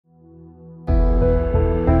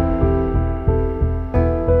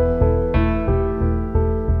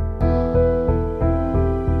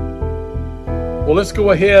Well, let's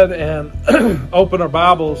go ahead and open our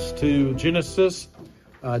Bibles to Genesis.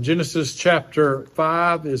 Genesis chapter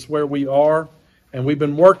 5 is where we are. And we've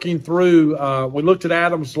been working through, we looked at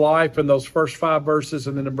Adam's life in those first 5 verses.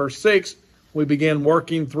 And then in verse 6, we began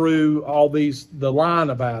working through all these, the line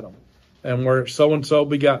of Adam. And where so-and-so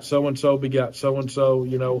begot so-and-so begot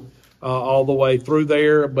so-and-so, all the way through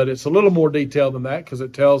there. But it's a little more detailed than that because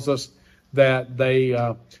it tells us that they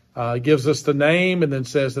gives us the name and then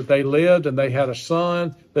says that they lived and they had a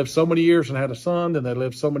son, lived so many years and had a son, then they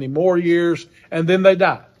lived so many more years, and then they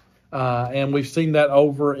died. And we've seen that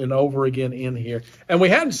over and over again in here. And we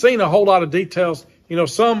hadn't seen a whole lot of details.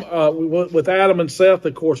 Some with Adam and Seth,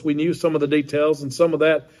 of course, we knew some of the details, and some of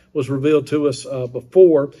that was revealed to us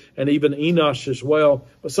before, and even Enosh as well.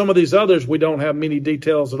 But some of these others, we don't have many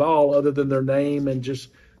details at all other than their name and just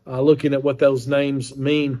looking at what those names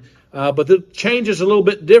mean. But the change is a little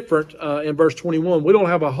bit different in verse 21. We don't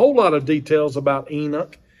have a whole lot of details about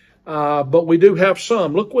Enoch, but we do have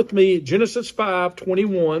some. Look with me, Genesis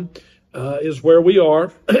 5:21 is where we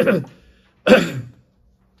are.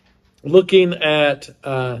 Looking at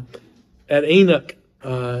Enoch,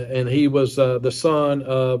 and he was the son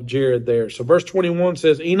of Jared there. So verse 21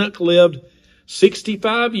 says, Enoch lived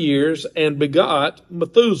 65 years and begot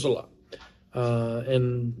Methuselah.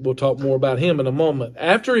 And we'll talk more about him in a moment.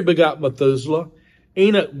 After he begot Methuselah,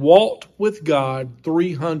 Enoch walked with God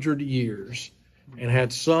 300 years and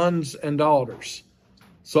had sons and daughters.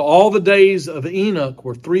 So all the days of Enoch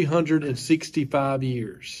were 365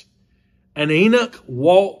 years. And Enoch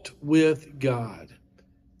walked with God,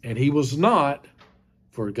 and he was not,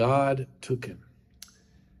 for God took him.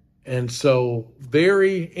 And so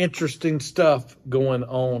very interesting stuff going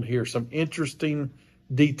on here. Some interesting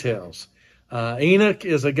details. Enoch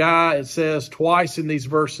is a guy, it says twice in these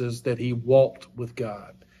verses that he walked with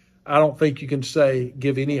God. I don't think you can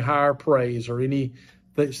give any higher praise or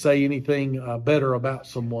say anything better about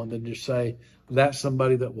someone than just say that's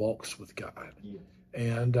somebody that walks with God. Yeah.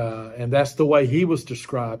 And that's the way he was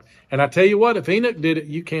described. And I tell you what, if Enoch did it,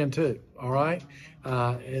 you can too. All right.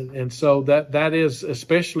 And so that is,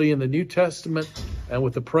 especially in the New Testament and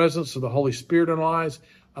with the presence of the Holy Spirit in our lives,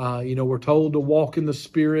 we're told to walk in the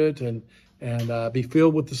Spirit and be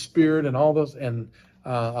filled with the Spirit and all those, and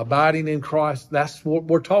abiding in Christ. That's what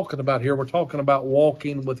we're talking about here. We're talking about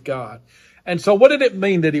walking with God. And so what did it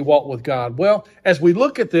mean that he walked with God? Well, as we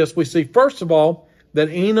look at this, we see, first of all, that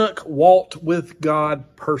Enoch walked with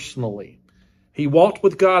God personally. He walked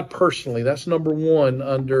with God personally. That's number one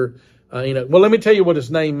under Enoch. Well, let me tell you what his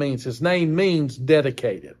name means. His name means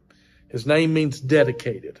dedicated. His name means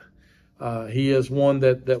dedicated. He is one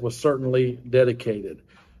that was certainly dedicated.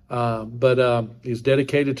 But he's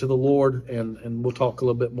dedicated to the Lord, and we'll talk a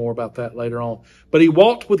little bit more about that later on. But he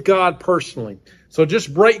walked with God personally. So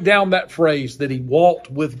just break down that phrase that he walked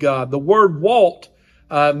with God. The word walked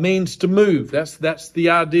means to move. That's the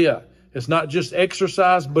idea. It's not just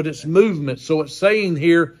exercise, but it's movement. So it's saying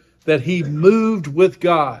here that he moved with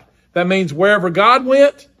God. That means wherever God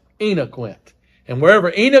went, Enoch went. And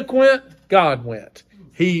wherever Enoch went, God went.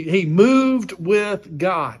 He moved with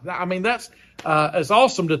God. I mean, it's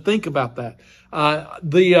awesome to think about that.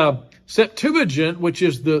 The Septuagint, which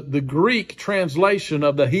is the Greek translation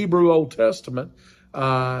of the Hebrew Old Testament,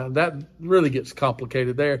 that really gets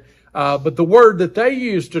complicated there. But the word that they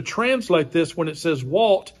use to translate this when it says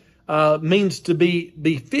walked means to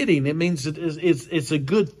be fitting. It means it's a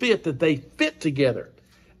good fit, that they fit together.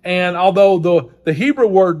 And although the Hebrew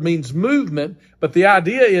word means movement, but the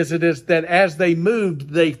idea is that as they moved,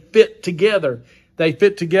 they fit together. They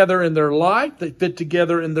fit together in their life. They fit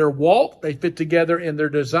together in their walk. They fit together in their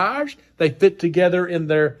desires. They fit together in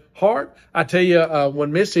their heart. I tell you,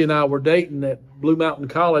 when Missy and I were dating at Blue Mountain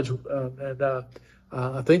College,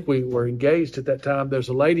 I think we were engaged at that time. There's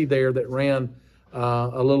a lady there that ran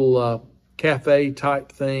a little cafe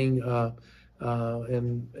type thing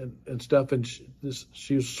and stuff. And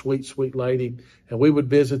she was a sweet lady. And we would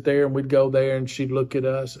visit there, and we'd go there, and she'd look at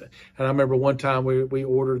us. And I remember one time we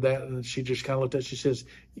ordered that, and she just kind of looked at us. She says,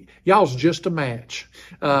 y'all's just a match,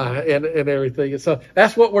 and everything. And so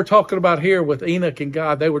that's what we're talking about here with Enoch and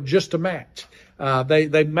God. They were just a match.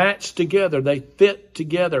 They matched together. They fit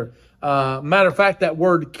together. Matter of fact, that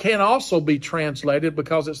word can also be translated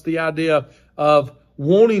because it's the idea of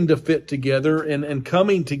wanting to fit together and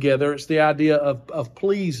coming together. It's the idea of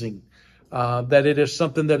pleasing, that it is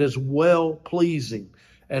something that is well pleasing.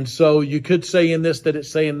 And so you could say in this that it's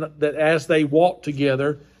saying that as they walked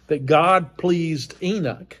together, that God pleased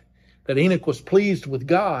Enoch, that Enoch was pleased with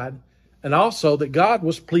God, and also that God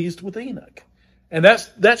was pleased with Enoch. And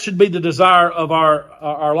that should be the desire of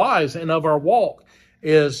our lives and of our walk,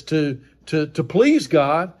 is to to please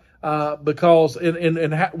God, because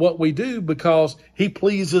what we do, because He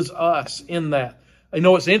pleases us in that. You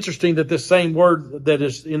know, it's interesting that this same word that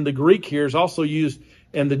is in the Greek here is also used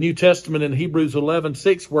in the New Testament in Hebrews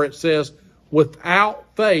 11:6, where it says,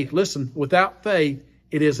 without faith, listen, without faith,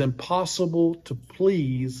 it is impossible to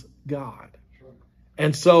please God.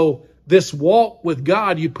 And so this walk with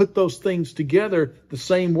God, you put those things together, the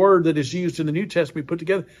same word that is used in the New Testament, put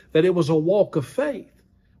together, that it was a walk of faith.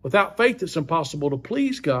 Without faith, it's impossible to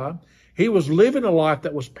please God. He was living a life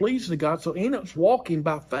that was pleasing to God, so Enoch's walking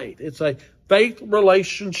by faith. It's a faith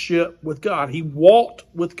relationship with God. He walked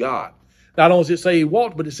with God. Not only does it say he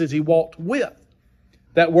walked, but it says he walked with.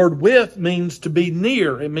 That word with means to be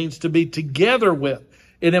near. It means to be together with.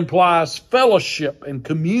 It implies fellowship and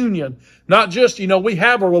communion. Not just, we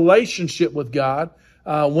have a relationship with God.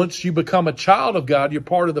 Once you become a child of God, you're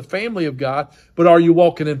part of the family of God. But are you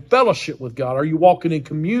walking in fellowship with God? Are you walking in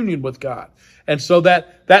communion with God? And so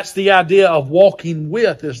that's the idea of walking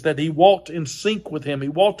with, is that he walked in sync with Him. He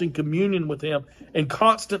walked in communion with Him, in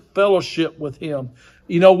constant fellowship with Him.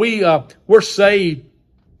 We're saved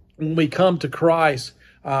when we come to Christ.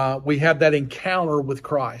 We have that encounter with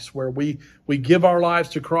Christ where we give our lives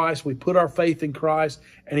to Christ. We put our faith in Christ,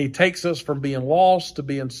 and He takes us from being lost to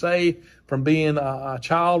being saved, from being a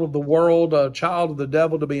child of the world, a child of the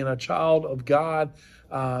devil, to being a child of God,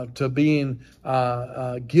 to being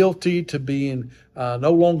guilty, to being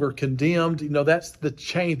no longer condemned. That's the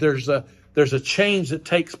change. There's a change that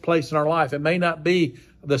takes place in our life. It may not be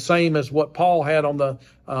the same as what Paul had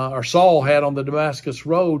or Saul had on the Damascus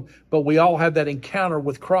Road, but we all have that encounter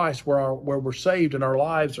with Christ where we're saved and our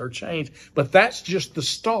lives are changed. But that's just the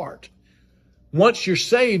start. Once you're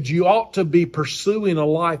saved, you ought to be pursuing a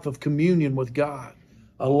life of communion with God,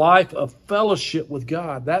 a life of fellowship with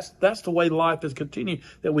God. That's the way life is continued,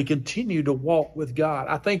 that we continue to walk with God.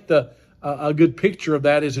 I think a good picture of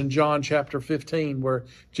that is in John chapter 15, where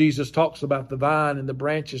Jesus talks about the vine and the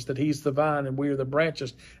branches, that He's the vine and we are the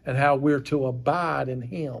branches, and how we're to abide in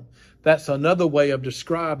Him. That's another way of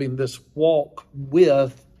describing this walk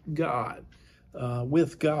with God,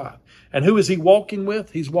 And who is He walking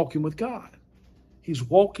with? He's walking with God. He's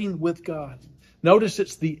walking with God. Notice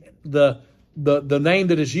it's the name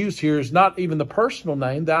that is used here is not even the personal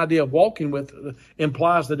name. The idea of walking with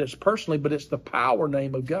implies that it's personally, but it's the power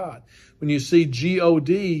name of God. When you see God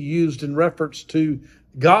used in reference to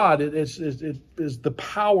God, it is the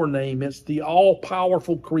power name. It's the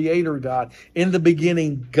all-powerful creator God. In the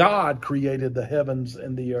beginning, God created the heavens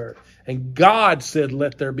and the earth. And God said,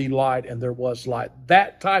 let there be light, and there was light.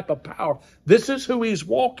 That type of power. This is who He's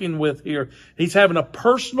walking with here. He's having a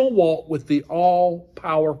personal walk with the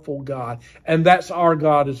all-powerful God. And that's our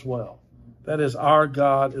God as well. That is our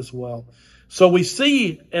God as well. So we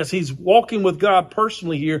see, as he's walking with God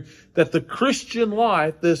personally here, that the Christian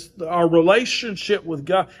life, our relationship with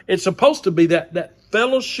God, it's supposed to be that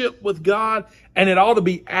fellowship with God, and it ought to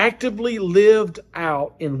be actively lived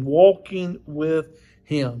out in walking with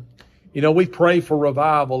Him. We pray for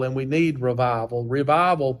revival, and we need revival.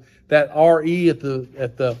 Revival, that R-E at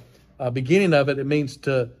the beginning of it means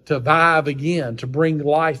to vive again, to bring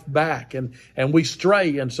life back. And we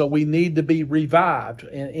stray, and so we need to be revived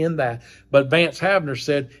in that. But Vance Havner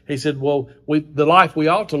said, the life we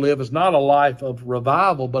ought to live is not a life of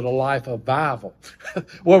revival, but a life of vival,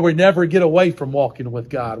 where we never get away from walking with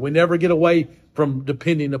God. We never get away from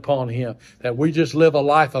depending upon Him, that we just live a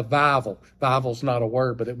life of vival. Vival's not a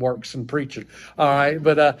word, but it works in preaching. All right.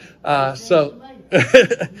 But, so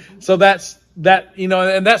that's that,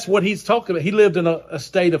 and that's what he's talking about. He lived in a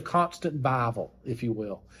state of constant vival, if you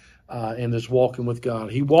will, in his walking with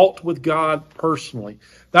God. He walked with God personally.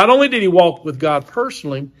 Not only did he walk with God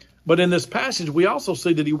personally, but in this passage, we also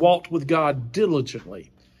see that he walked with God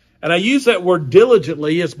diligently. And I use that word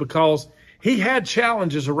diligently is because he had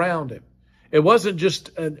challenges around him. It wasn't just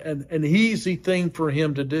an easy thing for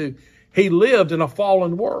him to do. He lived in a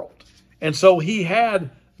fallen world. And so he had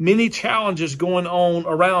many challenges going on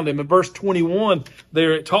around him. In verse 21,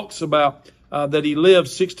 there it talks about that he lived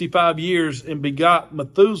 65 years and begot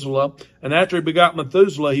Methuselah. And after he begot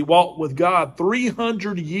Methuselah, he walked with God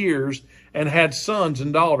 300 years and had sons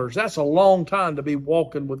and daughters. That's a long time to be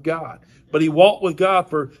walking with God. But he walked with God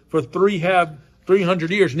for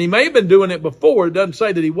 300 years. And he may have been doing it before. It doesn't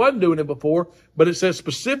say that he wasn't doing it before, but it says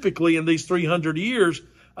specifically in these 300 years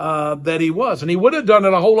that he was. And he would have done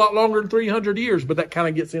it a whole lot longer than 300 years, but that kind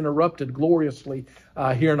of gets interrupted gloriously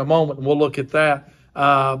here in a moment, and we'll look at that.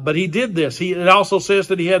 But he did this. It also says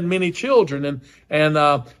that he had many children,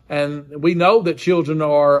 and we know that children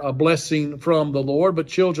are a blessing from the Lord, but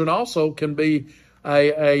children also can be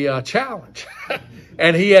a challenge.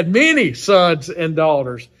 And he had many sons and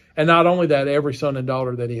daughters. And not only that, every son and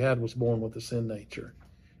daughter that he had was born with a sin nature.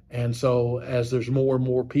 And so as there's more and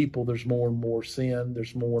more people, there's more and more sin,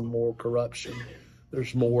 there's more and more corruption,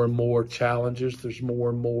 there's more and more challenges, there's more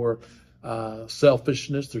and more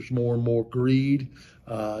selfishness, there's more and more greed,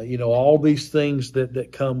 all these things that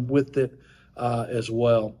come with it as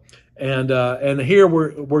well. And here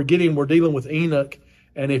we're dealing with Enoch.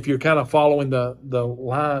 And if you're kind of following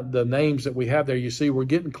the names that we have there, you see we're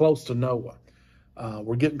getting close to Noah.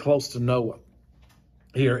 We're getting close to Noah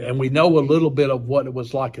here, and we know a little bit of what it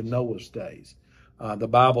was like in Noah's days. The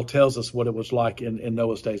Bible tells us what it was like in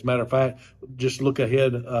Noah's days. Matter of fact, just look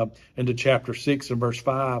ahead into chapter 6 and verse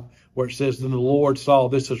 5, where it says, "Then the Lord saw,"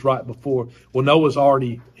 this is right before, well, Noah's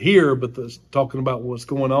already here, but talking about what's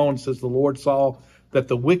going on, it says, "The Lord saw that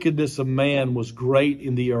the wickedness of man was great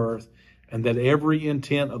in the earth, and that every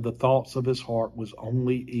intent of the thoughts of his heart was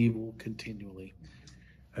only evil continually."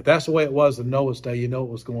 If that's the way it was in Noah's day, you know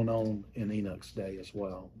what was going on in Enoch's day as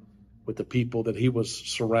well, with the people that he was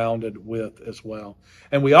surrounded with as well.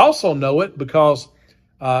 And we also know it because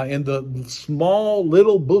in the small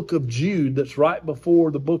little book of Jude that's right before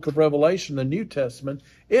the book of Revelation, the New Testament,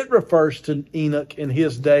 it refers to Enoch in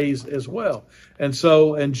his days as well. And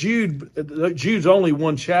so, and Jude's only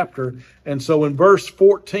one chapter. And so in verse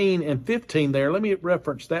 14 and 15 there, let me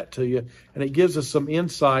reference that to you. And it gives us some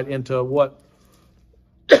insight into what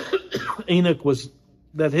Enoch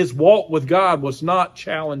that his walk with God was not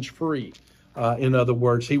challenge free. In other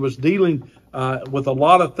words, he was dealing with a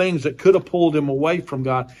lot of things that could have pulled him away from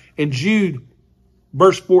God. In Jude,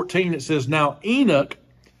 verse 14, it says, "Now Enoch,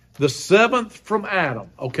 the seventh from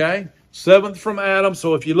Adam," okay? Seventh from Adam.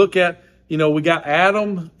 So if you look at, we got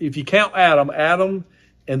Adam. If you count Adam,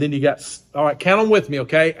 and then you got, all right, count them with me,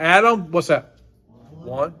 okay? Adam, what's that?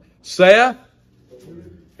 One. Seth,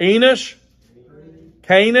 Enosh,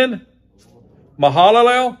 Canaan,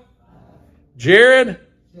 Mahalalel, Jared,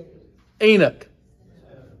 Enoch.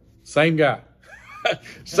 Same guy.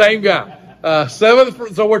 Same guy.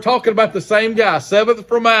 Seventh. So we're talking about the same guy. Seventh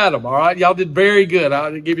from Adam. All right. Y'all did very good.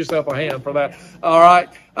 I'll give yourself a hand for that. All right.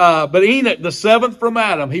 But Enoch, the seventh from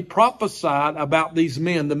Adam, he prophesied about these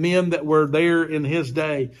men, the men that were there in his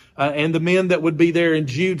day, and the men that would be there in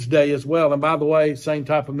Jude's day as well. And by the way, same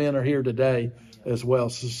type of men are here today as well.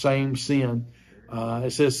 It's the same sin.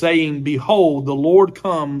 It says, saying, "Behold, the Lord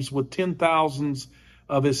comes with 10,000s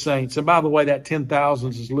of his saints." And by the way, that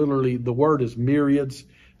 10,000s is literally, the word is myriads,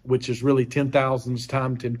 which is really 10,000s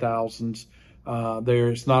times 10,000s.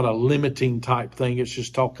 It's not a limiting type thing. It's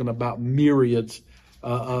just talking about myriads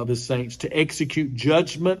of his saints, to execute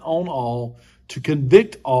judgment on all, to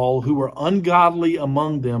convict all who are ungodly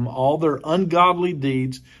among them, all their ungodly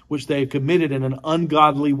deeds which they have committed in an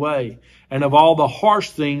ungodly way, and of all the harsh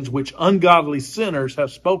things which ungodly sinners have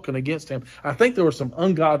spoken against him. I think there were some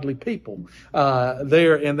ungodly people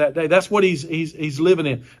there in that day. That's what he's living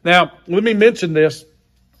in. Now, let me mention this.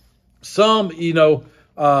 Some,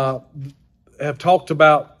 have talked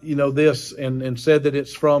about, this and said that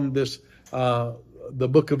it's from this the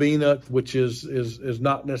book of Enoch, which is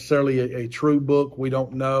not necessarily a true book. We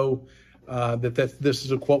don't know that this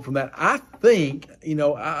is a quote from that. I think,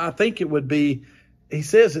 I think it would be. He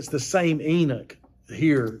says it's the same Enoch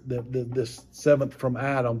here, this seventh from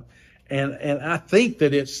Adam, and I think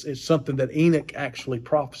that it's something that Enoch actually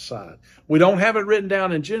prophesied. We don't have it written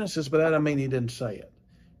down in Genesis, but that doesn't mean he didn't say it.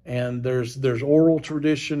 And there's oral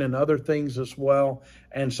tradition and other things as well.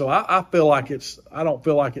 And so I feel like I don't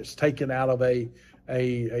feel like it's taken out of a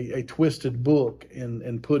twisted book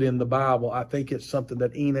and put in the Bible. I think it's something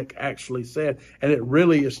that Enoch actually said, and it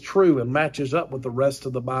really is true and matches up with the rest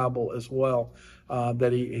of the Bible as well.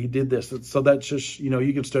 That he did this. So that's just,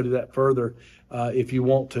 you can study that further if you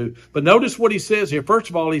want to. But notice what he says here. First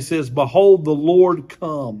of all, he says, "Behold, the Lord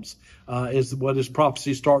comes," is what his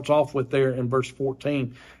prophecy starts off with there in verse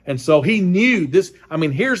 14. And so he knew this.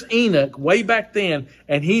 Here's Enoch way back then,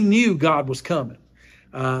 and he knew God was coming.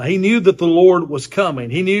 He knew that the Lord was coming.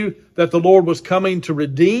 He knew that the Lord was coming to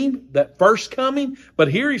redeem, that first coming. But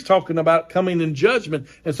here he's talking about coming in judgment.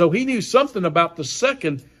 And so he knew something about the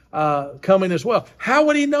second coming as well. How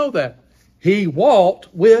would he know that? He walked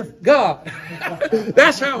with God.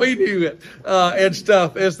 That's how he knew it and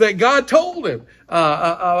stuff, is that God told him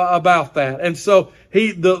about that. And so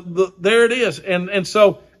there it is. And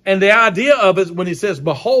the idea of it, when he says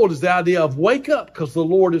 "behold," is the idea of wake up, because the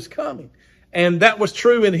Lord is coming. And that was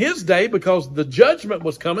true in his day because the judgment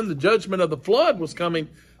was coming. The judgment of the flood was coming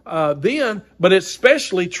then. But it's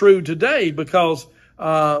especially true today because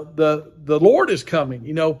the Lord is coming.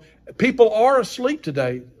 You know, people are asleep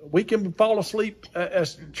today. We can fall asleep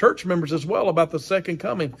as church members as well about the second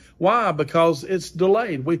coming. Why? Because it's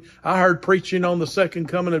delayed. I heard preaching on the second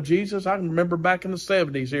coming of Jesus. I can remember back in the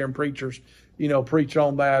 70s hearing preachers, you know, preach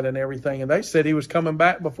on that and everything. And they said he was coming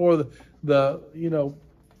back before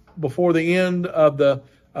before the end of the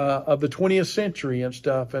 20th century and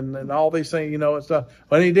stuff, and all these things, you know, and stuff.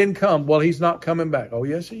 But he didn't come. Well, he's not coming back. Oh,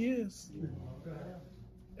 yes, he is.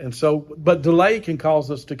 And so, but delay can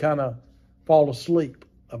cause us to kind of fall asleep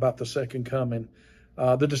about the second coming.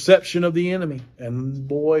 The deception of the enemy. And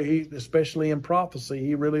boy, especially in prophecy,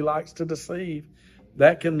 he really likes to deceive.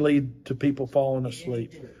 That can lead to people falling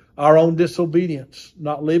asleep. Our own disobedience,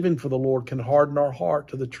 not living for the Lord, can harden our heart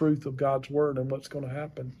to the truth of God's word and what's going to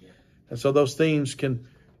happen. And so those things can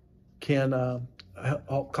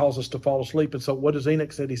cause us to fall asleep. And so what does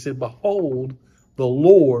Enoch said? He said, behold, the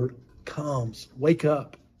Lord comes. Wake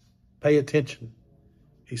up. Pay attention.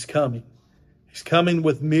 He's coming. He's coming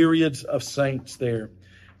with myriads of saints there.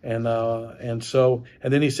 And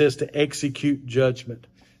then he says to execute judgment.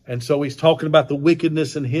 And so he's talking about the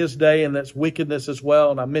wickedness in his day, and that's wickedness as well.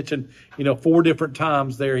 And I mentioned, 4 different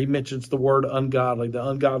times there, he mentions the word ungodly, the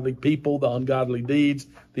ungodly people, the ungodly deeds,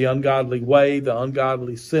 the ungodly way, the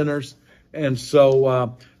ungodly sinners. And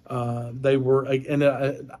so they were, and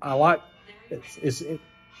I like, yep.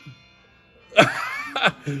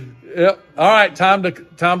 All right, time to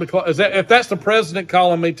close. If that's the president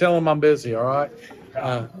calling me, tell him I'm busy. All right.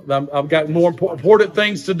 I've got more important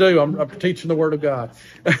things to do. I'm teaching the Word of God.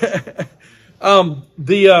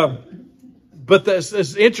 But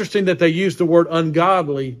it's interesting that they use the word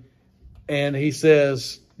ungodly, and he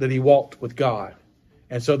says that he walked with God.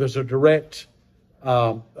 And so there's a direct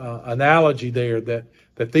analogy there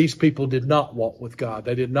that these people did not walk with God.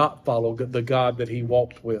 They did not follow the God that he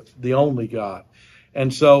walked with, the only God.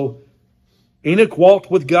 And so Enoch walked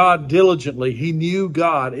with God diligently. He knew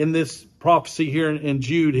God in this prophecy here in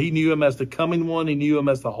Jude. He knew him as the coming one. He knew him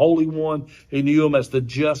as the holy one. He knew him as the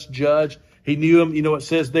just judge. He knew him, it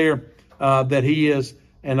says there that he is,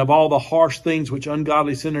 and of all the harsh things which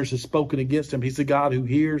ungodly sinners have spoken against him, he's the God who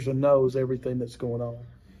hears and knows everything that's going on.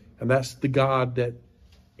 And that's the God that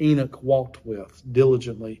Enoch walked with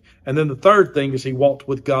diligently. And then the third thing is he walked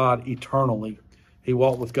with God eternally. He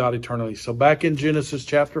walked with God eternally. So back in Genesis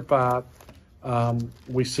chapter 5,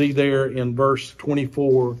 we see there in verse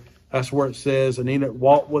 24, that's where it says, and Enoch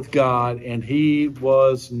walked with God, and he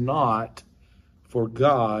was not, for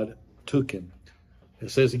God took him.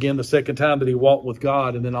 It says again the second time that he walked with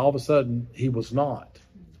God, and then all of a sudden he was not.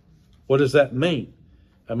 What does that mean?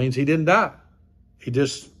 That means he didn't die. He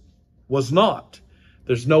just was not.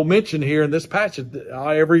 There's no mention here in this passage.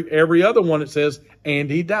 Every other one it says, and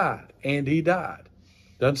he died, and he died.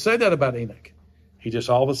 Doesn't say that about Enoch. He just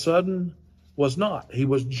all of a sudden was not. He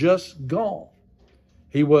was just gone.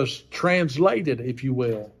 He was translated, if you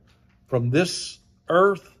will, from this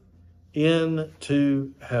earth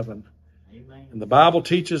into heaven. Amen. And the Bible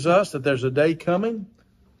teaches us that there's a day coming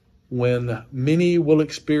when many will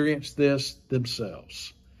experience this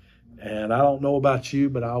themselves. And I don't know about you,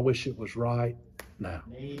 but I wish it was right now.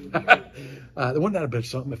 Wouldn't that have been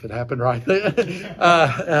something if it happened right there?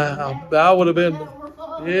 I would have been,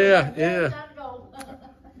 yeah.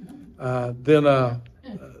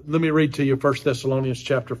 Let me read to you 1 Thessalonians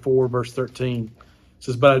chapter 4, verse 13. It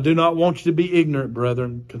says, but I do not want you to be ignorant,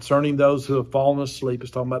 brethren, concerning those who have fallen asleep. It's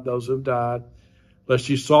talking about those who have died. Lest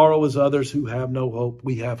you sorrow as others who have no hope.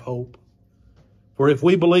 We have hope. For if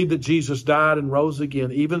we believe that Jesus died and rose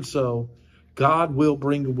again, even so, God will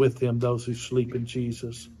bring with him those who sleep in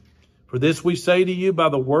Jesus. For this we say to you by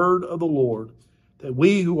the word of the Lord, that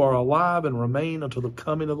we who are alive and remain until the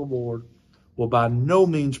coming of the Lord will by no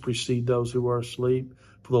means precede those who are asleep.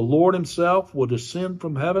 For the Lord himself will descend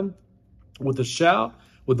from heaven with a shout,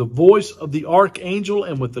 with the voice of the archangel,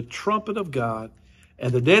 and with the trumpet of God.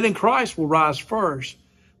 And the dead in Christ will rise first.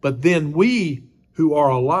 But then we who are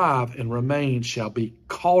alive and remain shall be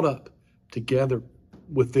caught up together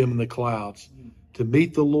with them in the clouds to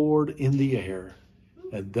meet the Lord in the air.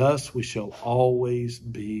 And thus we shall always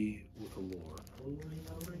be with the Lord.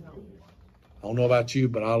 I don't know about you,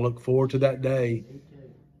 but I look forward to that day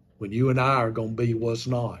when you and I are going to be was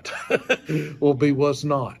not. We'll be was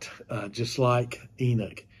not, just like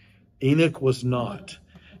Enoch. Enoch was not.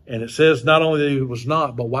 And it says not only that he was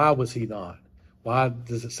not, but why was he not? Why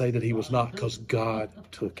does it say that he was not? Because God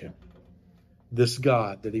took him. This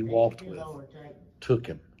God that he walked with took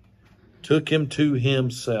him. Took him to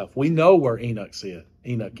himself. We know where Enoch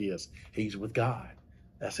is. He's with God.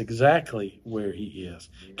 That's exactly where he is.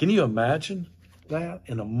 Can you imagine that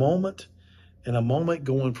in a moment In a moment,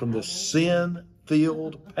 going from the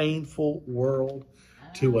sin-filled, painful world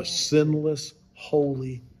to a sinless,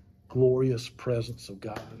 holy, glorious presence of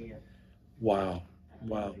God. Wow.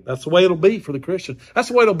 Wow. That's the way it'll be for the Christian. That's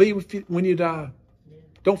the way it'll be when you die.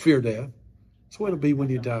 Don't fear death. That's the way it'll be when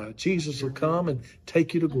you die. Jesus will come and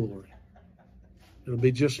take you to glory. It'll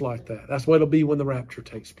be just like that. That's the way it'll be when the rapture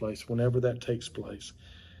takes place, whenever that takes place.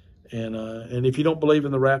 And if you don't believe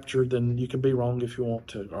in the rapture, then you can be wrong if you want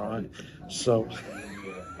to. All right. So,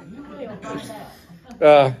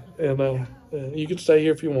 you can stay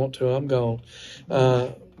here if you want to. I'm gone.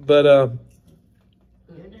 But good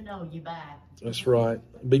to know you back. That's right.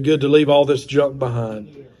 It'd be good to leave all this junk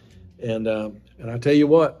behind. And I tell you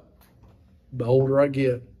what, the older I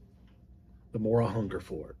get, the more I hunger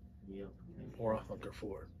for it. The more I hunger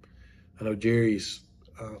for it. I know Jerry's.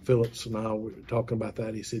 Phillips and I were talking about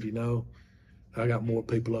that. He said, I got more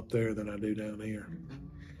people up there than I do down here.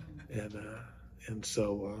 And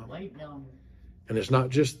so, and it's not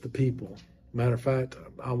just the people. Matter of fact,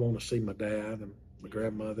 I want to see my dad and my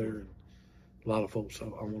grandmother and a lot of folks I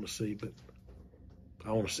want to see, but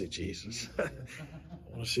I want to see Jesus. I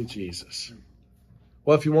want to see Jesus.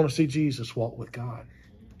 Well, if you want to see Jesus, walk with God.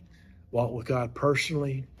 Walk with God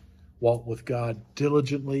personally. Walk with God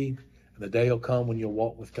diligently. The day will come when you'll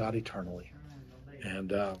walk with God eternally.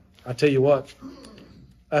 And I tell you what,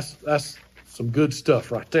 that's some good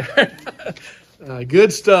stuff right there.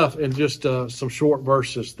 Good stuff in just some short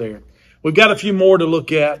verses there. We've got a few more to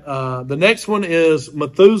look at. The next one is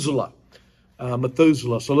Methuselah.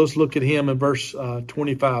 Methuselah. So let's look at him in verse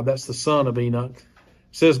 25. That's the son of Enoch. It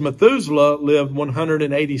says, Methuselah lived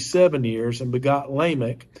 187 years and begot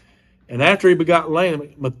Lamech. And after he begot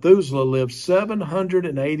Lamech, Methuselah lived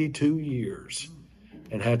 782 years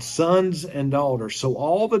and had sons and daughters. So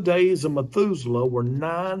all the days of Methuselah were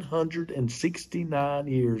 969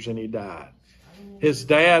 years, and he died. His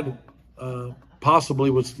dad possibly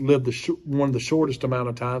lived one of the shortest amount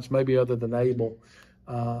of times, maybe other than Abel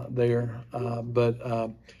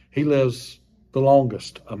but he lives the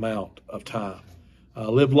longest amount of time.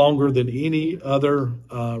 Lived longer than any other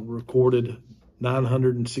recorded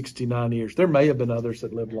 969 years. There may have been others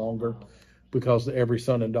that lived longer because every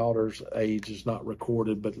son and daughter's age is not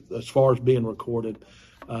recorded. But as far as being recorded,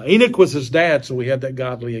 Enoch was his dad, so we had that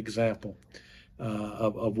godly example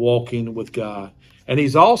of walking with God. And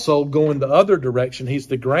he's also going the other direction. He's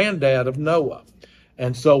the granddad of Noah.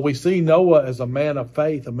 And so we see Noah as a man of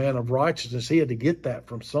faith, a man of righteousness. He had to get that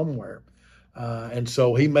from somewhere. And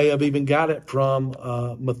so he may have even got it from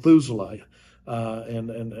Methuselah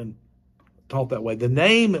and taught that way. The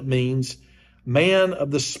name means man of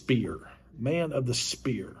the spear, man of the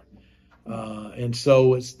spear. And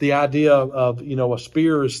so it's the idea of, a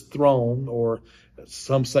spear is thrown, or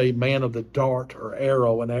some say man of the dart or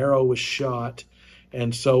arrow. An arrow is shot.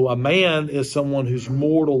 And so a man is someone who's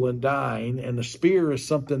mortal and dying, and the spear is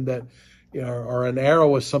something that, or an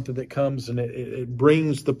arrow is something that comes and it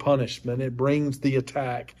brings the punishment, it brings the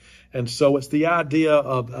attack. And so it's the idea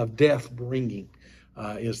of death bringing.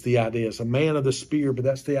 Is the idea. It's a man of the spear, but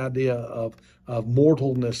that's the idea of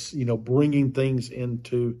mortalness, bringing things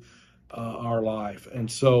into our life. And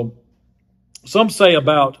so some say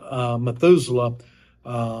about Methuselah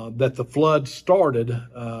that the flood started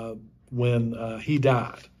when he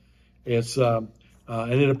died. It's and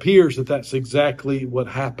it appears that that's exactly what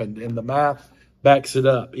happened, and the math backs it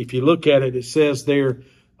up. If you look at it, it says there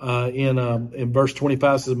in verse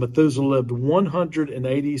 25, it says Methuselah lived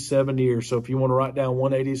 187 years. So if you want to write down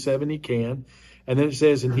 187, you can. And then it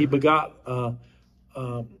says, and he begot, and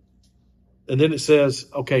then it says,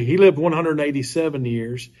 okay, he lived 187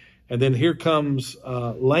 years. And then here comes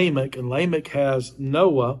Lamech, and Lamech has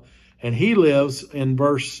Noah, and he lives in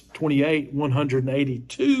verse 28,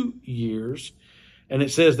 182 years. And it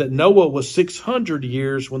says that Noah was 600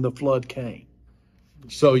 years when the flood came.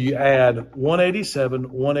 So you add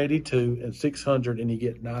 187, 182, and 600, and you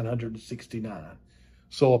get 969.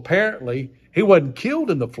 So apparently he wasn't killed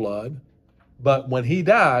in the flood, but when he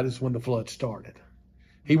died is when the flood started.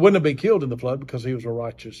 He wouldn't have been killed in the flood because he was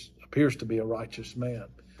appears to be a righteous man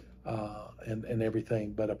and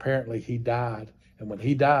everything. But apparently he died, and when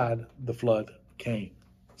he died, the flood came.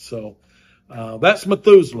 So that's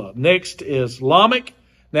Methuselah. Next is Lamech.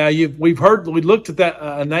 Now we looked at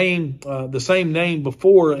that name, the same name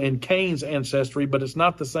before in Cain's ancestry, but it's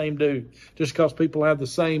not the same dude. Just because people have the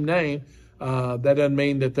same name, that doesn't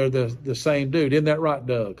mean that they're the same dude. Isn't that right,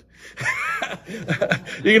 Doug?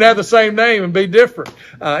 You can have the same name and be different.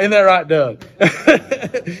 Isn't that right, Doug?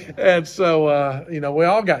 And so, we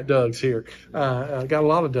all got Dougs here. Got a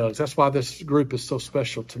lot of Dougs. That's why this group is so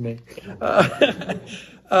special to me.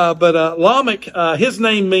 But Lamech, his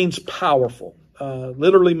name means powerful.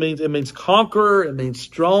 Literally means conqueror. It means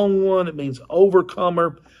strong one. It means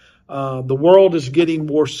overcomer. The world is getting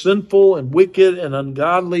more sinful and wicked and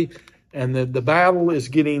ungodly, and the battle is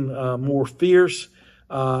getting more fierce.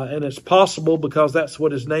 And it's possible, because that's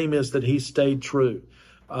what his name is, that he stayed true.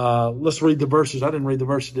 Let's read the verses. I didn't read the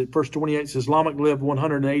verses. Verse 28 says, Lamech lived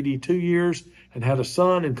 182 years and had a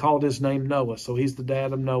son and called his name Noah. So he's the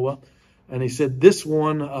dad of Noah. And he said, this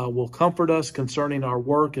one will comfort us concerning our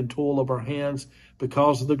work and toil of our hands,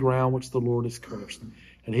 because of the ground which the Lord has cursed.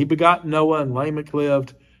 And he begot Noah, and Lamech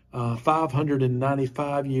lived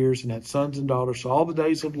 595 years and had sons and daughters. So all the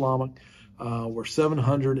days of Lamech were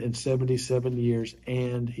 777 years,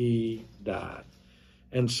 and he died.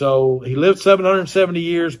 And so he lived 770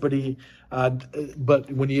 years, but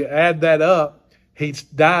but when you add that up, he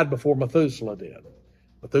died before Methuselah did.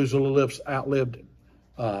 Methuselah outlived him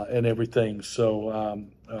and everything. So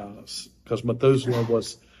because Methuselah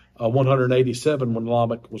was 187 when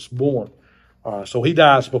Lamech was born, so he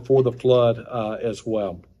dies before the flood as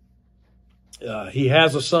well. He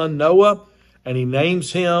has a son, Noah, and he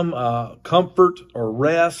names him Comfort or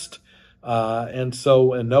Rest. And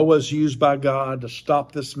Noah's used by God to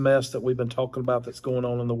stop this mess that we've been talking about that's going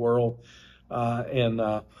on in the world.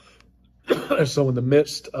 And so in the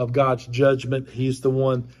midst of God's judgment, he's the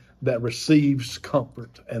one that receives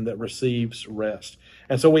comfort and that receives rest.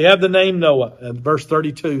 And so we have the name Noah. And verse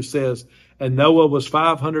 32 says, and Noah was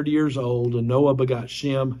 500 years old, and Noah begot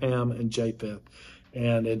Shem, Ham, and Japheth.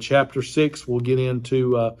 And in chapter 6, we'll get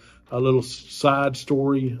into a little side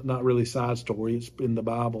story, not really side story, it's in the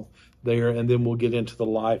Bible there, and then we'll get into the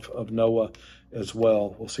life of Noah as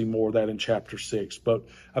well. We'll see more of that in chapter 6. But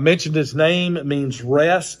I mentioned his name. It means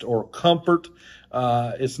rest or comfort.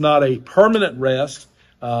 It's not a permanent rest,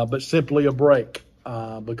 but simply a break,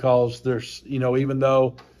 because there's, even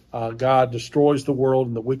though God destroys the world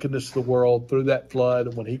and the wickedness of the world through that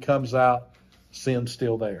flood, when he comes out, sin's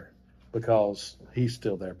still there, because he's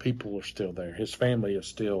still there. People are still there. His family is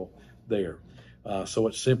still there. So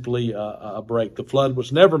it's simply a break. The flood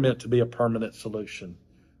was never meant to be a permanent solution.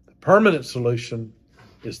 The permanent solution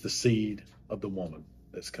is the seed of the woman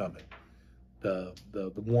that's coming. The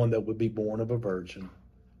one that would be born of a virgin.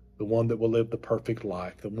 The one that will live the perfect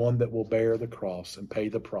life. The one that will bear the cross and pay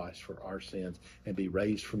the price for our sins and be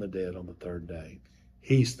raised from the dead on the third day.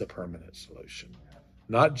 He's the permanent solution.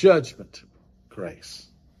 Not judgment, grace.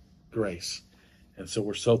 Grace. And so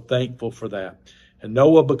we're so thankful for that. And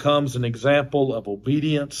Noah becomes an example of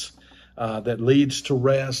obedience that leads to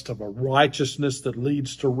rest, of a righteousness that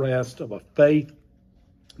leads to rest, of a faith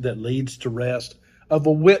that leads to rest, of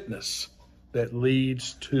a witness that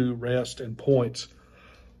leads to rest and points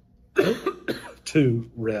to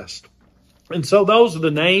rest. And so those are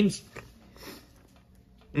the names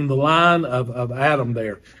in the line of Adam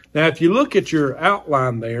there. Now, if you look at your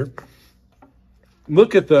outline there,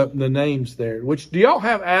 look at the names there. Which, do y'all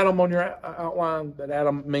have Adam on your outline? That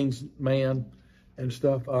Adam means man and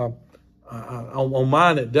stuff. On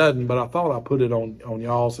mine it doesn't, but I thought I put it on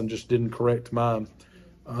y'all's and just didn't correct mine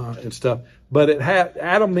and stuff. But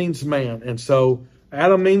Adam means man, and so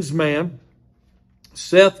Adam means man.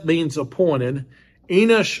 Seth means appointed.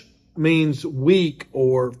 Enosh means weak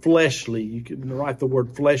or fleshly. You can write the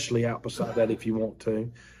word fleshly out beside that if you want to.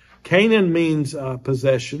 Canaan means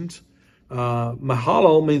possessions.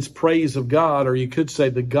 Mahalo means praise of God, or you could say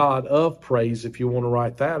the God of praise if you want to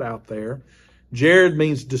write that out there. Jared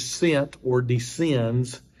means descent or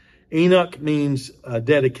descends. Enoch means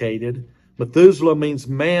dedicated. Methuselah means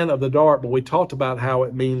man of the dark, but we talked about how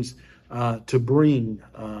it means to bring.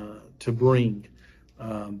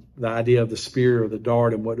 The idea of the spear or the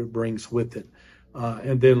dart and what it brings with it.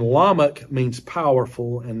 And then Lamech means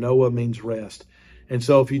powerful, and Noah means rest. And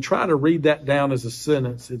so if you try to read that down as a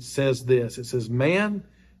sentence, it says this. It says, man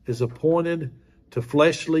is appointed to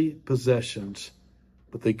fleshly possessions,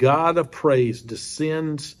 but the God of praise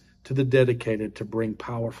descends to the dedicated to bring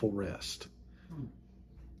powerful rest.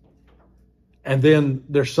 And then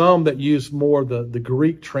there's some that use more the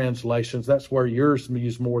Greek translations. That's where yours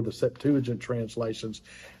use more the Septuagint translations.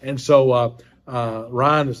 And so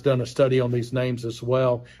Ryan has done a study on these names as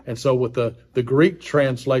well. And so with the Greek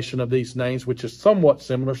translation of these names, which is somewhat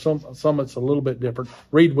similar, some it's a little bit different.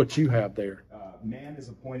 Read what you have there. Man is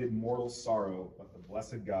appointed mortal sorrow, but the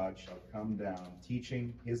blessed God shall come down,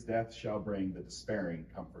 teaching. His death shall bring the despairing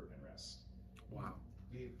comfort and rest. Wow.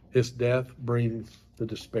 His death brings the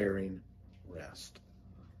despairing Rest.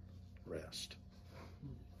 Rest.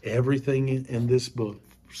 Everything in this book,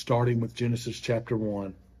 starting with Genesis chapter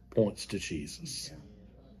 1, points to Jesus.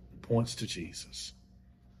 Points to Jesus.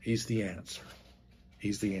 He's the answer.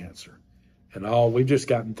 He's the answer. And we've just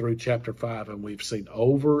gotten through chapter 5, and we've seen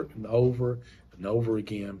over and over and over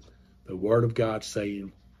again the Word of God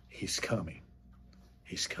saying, He's coming.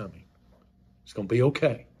 He's coming. It's going to be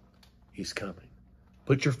okay. He's coming.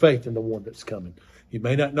 Put your faith in the one that's coming. You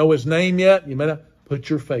may not know His name yet. You may not. Put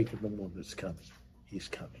your faith in the one that's coming. He's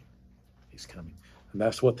coming. He's coming. And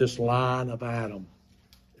that's what this line of Adam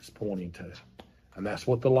is pointing to. And that's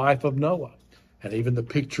what the life of Noah, and even the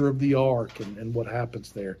picture of the ark and what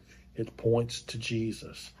happens there, it points to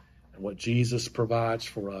Jesus and what Jesus provides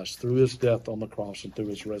for us through His death on the cross and through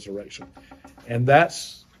His resurrection. And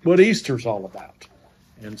that's what Easter's all about.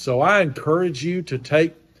 And so I encourage you to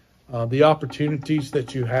take the opportunities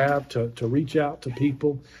that you have to reach out to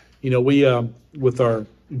people. You know, we, with our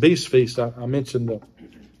Beast Feast, I mentioned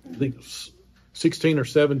the 16 or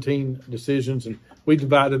 17 decisions, and we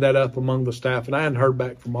divided that up among the staff, and I hadn't heard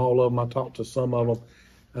back from all of them. I talked to some of them,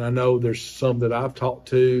 and I know there's some that I've talked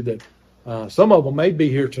to that some of them may be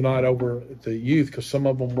here tonight over at the youth, because some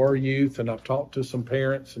of them were youth, and I've talked to some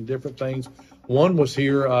parents and different things. One was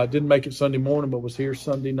here, didn't make it Sunday morning, but was here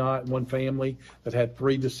Sunday night, one family that had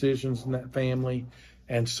 3 decisions in that family.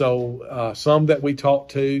 And so some that we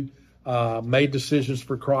talked to made decisions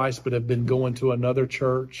for Christ, but have been going to another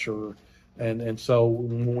church and so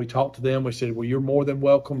when we talked to them, we said, well, you're more than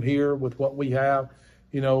welcome here with what we have,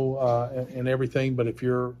 and everything. But if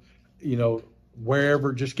you're,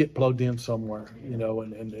 wherever, just get plugged in somewhere,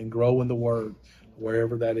 and grow in the Word,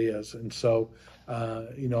 wherever that is. And so,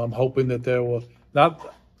 I'm hoping that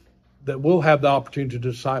we'll have the opportunity to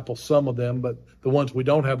disciple some of them, but the ones we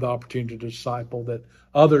don't have the opportunity to disciple, that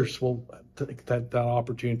others will take that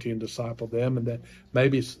opportunity and disciple them, and that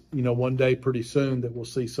maybe, one day pretty soon that we'll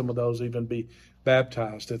see some of those even be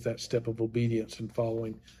baptized at that step of obedience and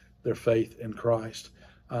following their faith in Christ.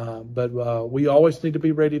 But we always need to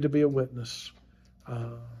be ready to be a witness,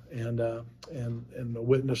 and a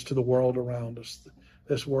witness to the world around us.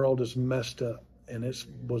 This world is messed up, and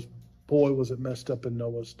was it messed up in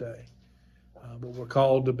Noah's day. But we're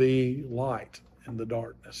called to be light in the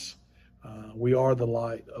darkness. We are the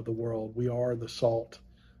light of the world. We are the salt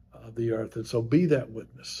of the earth. And so be that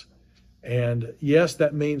witness. And yes,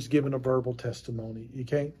 that means giving a verbal testimony.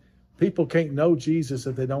 People can't know Jesus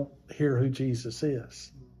if they don't hear who Jesus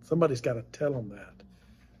is. Somebody's got to tell them that.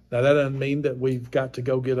 Now, that doesn't mean that we've got to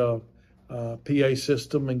go get a PA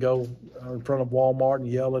system and go in front of Walmart and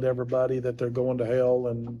yell at everybody that they're going to hell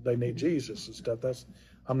and they need Jesus and stuff.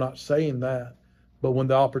 I'm not saying that. But when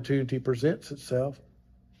the opportunity presents itself,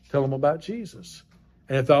 tell them about Jesus.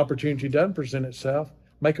 And if the opportunity doesn't present itself,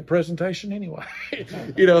 make a presentation anyway.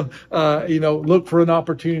 Look for an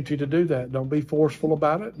opportunity to do that. Don't be forceful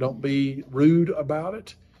about it. Don't be rude about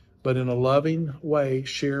it. But in a loving way,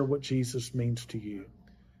 share what Jesus means to you.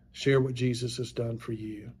 Share what Jesus has done for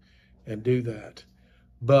you. And do that.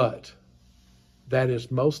 But that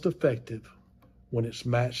is most effective when it's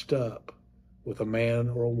matched up with a man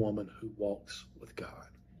or a woman who walks with God.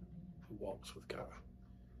 Who walks with God.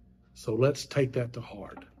 So let's take that to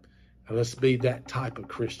heart. And let's be that type of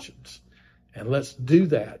Christians. And let's do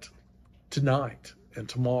that tonight and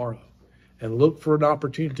tomorrow. And look for an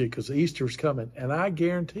opportunity, because Easter's coming. And I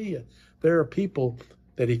guarantee you, there are people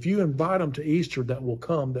that if you invite them to Easter that will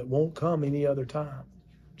come, that won't come any other time.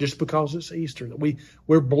 Just because it's Easter.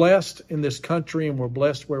 We're blessed in this country, and we're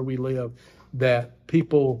blessed where we live, that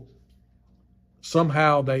people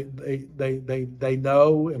somehow they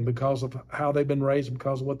know, and because of how they've been raised and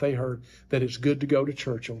because of what they heard, that it's good to go to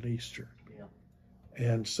church on Easter. Yeah.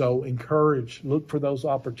 And so look for those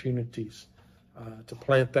opportunities to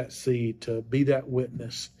plant that seed, to be that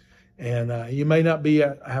witness. And you may not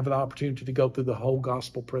have an opportunity to go through the whole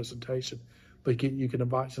gospel presentation, but you can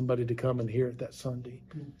invite somebody to come and hear it that Sunday,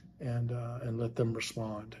 and let them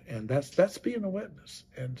respond. And that's being a witness.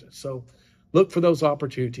 And so look for those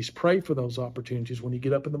opportunities. Pray for those opportunities. When you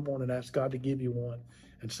get up in the morning, ask God to give you one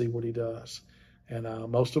and see what He does. And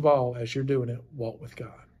most of all, as you're doing it, walk with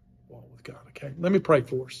God. Walk with God. Okay? Let me pray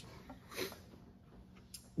for us.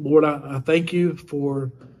 Lord, I thank you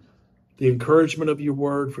for the encouragement of your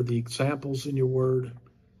word, for the examples in your word.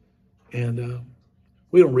 And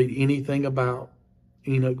we don't read anything about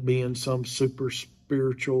Enoch being some super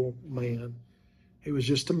spiritual man. He was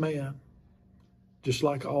just a man, just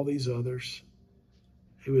like all these others.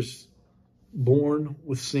 He was born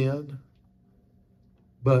with sin,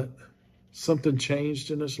 but something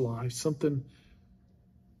changed in his life.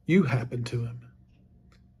 You happened to him.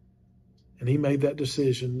 And he made that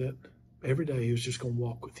decision that every day he was just going to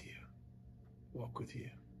walk with you. Walk with you.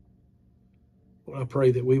 Lord, I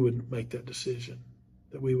pray that we would make that decision,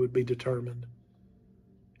 that we would be determined.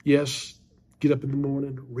 Yes, get up in the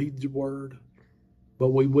morning, read the Word, but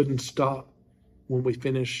we wouldn't stop when we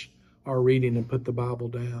finish our reading and put the Bible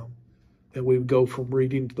down. That we would go from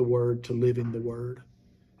reading the Word to living the Word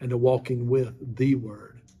and to walking with the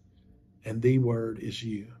Word. And the Word is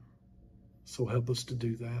you. So help us to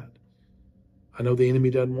do that. I know the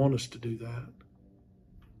enemy doesn't want us to do that,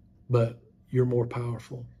 but you're more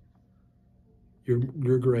powerful.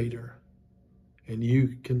 You're greater, and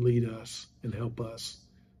you can lead us and help us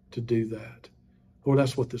to do that. Lord,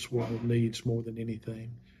 that's what this world needs more than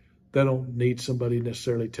anything. They don't need somebody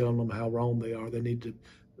necessarily telling them how wrong they are. They need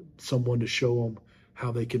someone to show them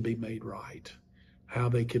how they can be made right, how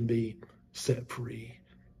they can be set free,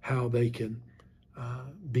 how they can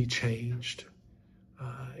be changed.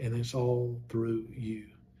 And it's all through you.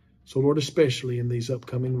 So, Lord, especially in these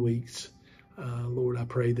upcoming weeks, Lord, I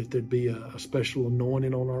pray that there'd be a special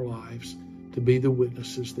anointing on our lives to be the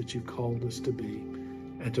witnesses that you've called us to be,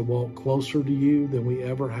 and to walk closer to you than we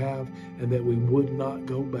ever have, and that we would not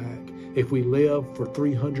go back. If we live for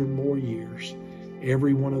 300 more years,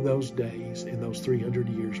 every one of those days in those 300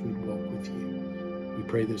 years, we'd walk with you. We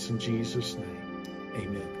pray this in Jesus' name.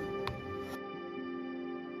 Amen.